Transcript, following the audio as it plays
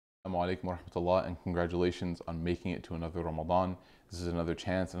Assalamu alaikum wa rahmatullah, and congratulations on making it to another Ramadan. This is another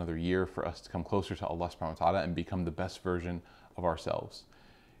chance, another year for us to come closer to Allah subhanahu wa ta'ala and become the best version of ourselves.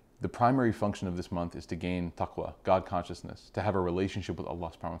 The primary function of this month is to gain taqwa, God consciousness, to have a relationship with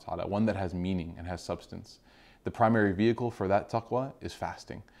Allah subhanahu wa ta'ala, one that has meaning and has substance. The primary vehicle for that taqwa is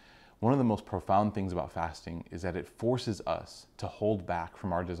fasting. One of the most profound things about fasting is that it forces us to hold back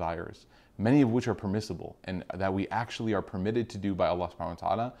from our desires, many of which are permissible and that we actually are permitted to do by Allah subhanahu wa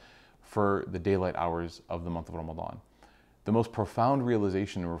ta'ala for the daylight hours of the month of Ramadan. The most profound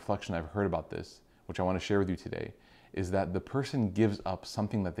realization and reflection I've heard about this, which I want to share with you today, is that the person gives up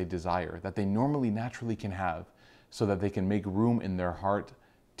something that they desire, that they normally naturally can have, so that they can make room in their heart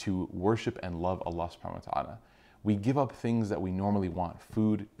to worship and love Allah subhanahu wa ta'ala. We give up things that we normally want,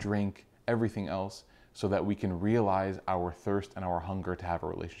 food, drink, everything else, so that we can realize our thirst and our hunger to have a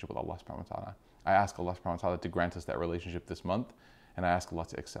relationship with Allah subhanahu wa ta'ala. I ask Allah subhanahu wa ta'ala to grant us that relationship this month, and I ask Allah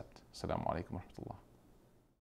to accept. Assalamu alaikum wa rahmatullah.